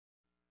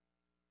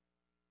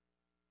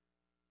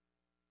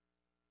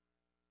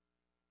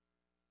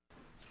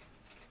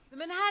The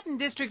Manhattan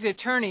District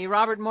Attorney,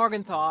 Robert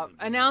Morgenthau,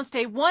 announced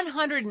a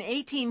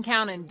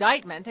 118-count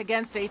indictment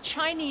against a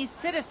Chinese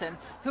citizen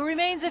who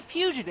remains a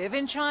fugitive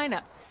in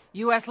China.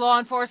 U.S. law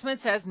enforcement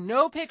says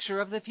no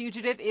picture of the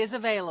fugitive is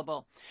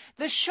available.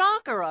 The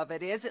shocker of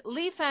it is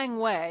Li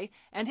Fangwei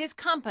and his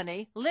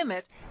company,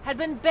 Limit, had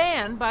been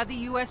banned by the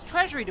U.S.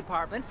 Treasury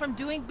Department from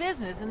doing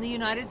business in the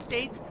United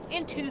States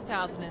in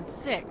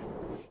 2006.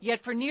 Yet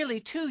for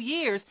nearly 2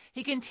 years,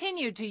 he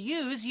continued to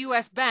use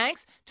U.S.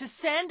 banks to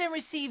send and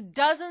receive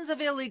dozens of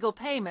illegal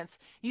payments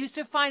used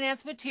to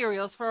finance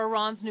materials for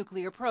Iran's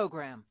nuclear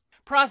program.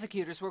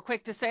 Prosecutors were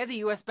quick to say the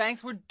U.S.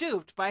 banks were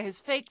duped by his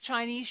fake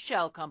Chinese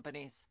shell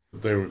companies.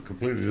 They were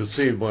completely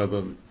deceived by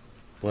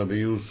the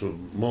use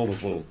of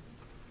multiple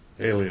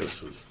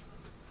aliases.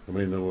 I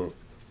mean, there were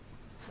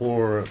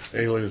 4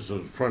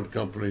 aliases, front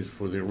companies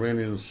for the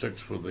Iranians,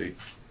 6 for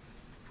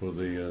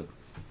the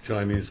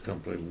Chinese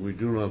company. We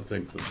do not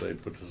think that they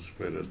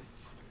participated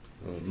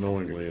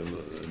knowingly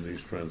in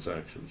these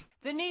transactions.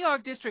 The New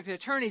York District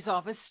Attorney's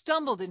Office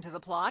stumbled into the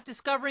plot,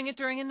 discovering it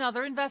during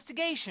another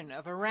investigation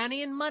of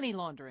Iranian money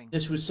laundering.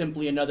 This was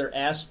simply another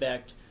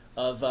aspect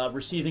of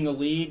receiving a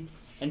lead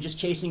and just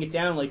chasing it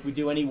down like we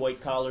do any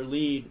white-collar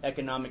lead,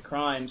 economic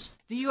crimes.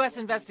 The U.S.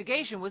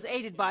 investigation was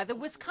aided by the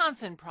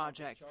Wisconsin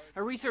Project,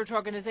 a research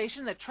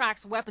organization that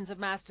tracks weapons of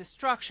mass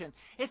destruction.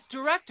 Its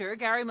director,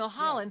 Gary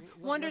Milholland,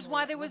 wonders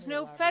why there was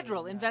no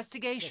federal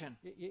investigation.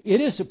 It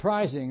is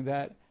surprising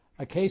that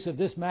a case of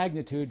this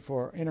magnitude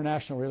for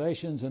international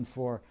relations and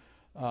for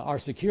our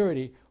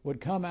security would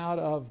come out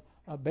of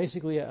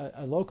basically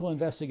a local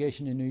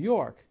investigation in New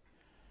York.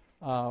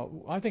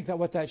 I think that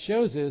what that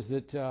shows is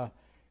that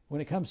when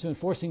it comes to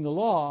enforcing the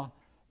law,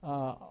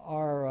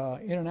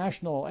 our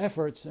international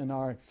efforts and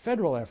our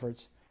federal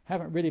efforts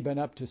haven't really been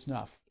up to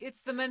snuff.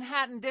 It's the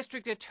Manhattan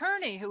District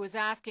Attorney who is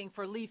asking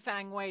for Li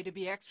Fangwei to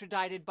be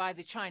extradited by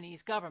the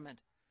Chinese government.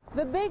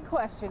 The big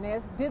question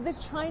is, did the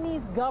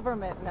Chinese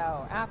government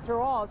know?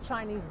 After all,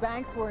 Chinese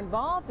banks were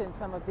involved in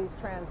some of these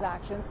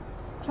transactions.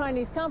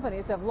 Chinese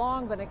companies have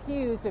long been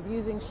accused of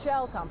using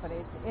shell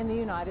companies in the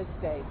United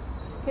States.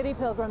 Kitty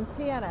Pilgrim,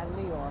 CNN,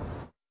 New York.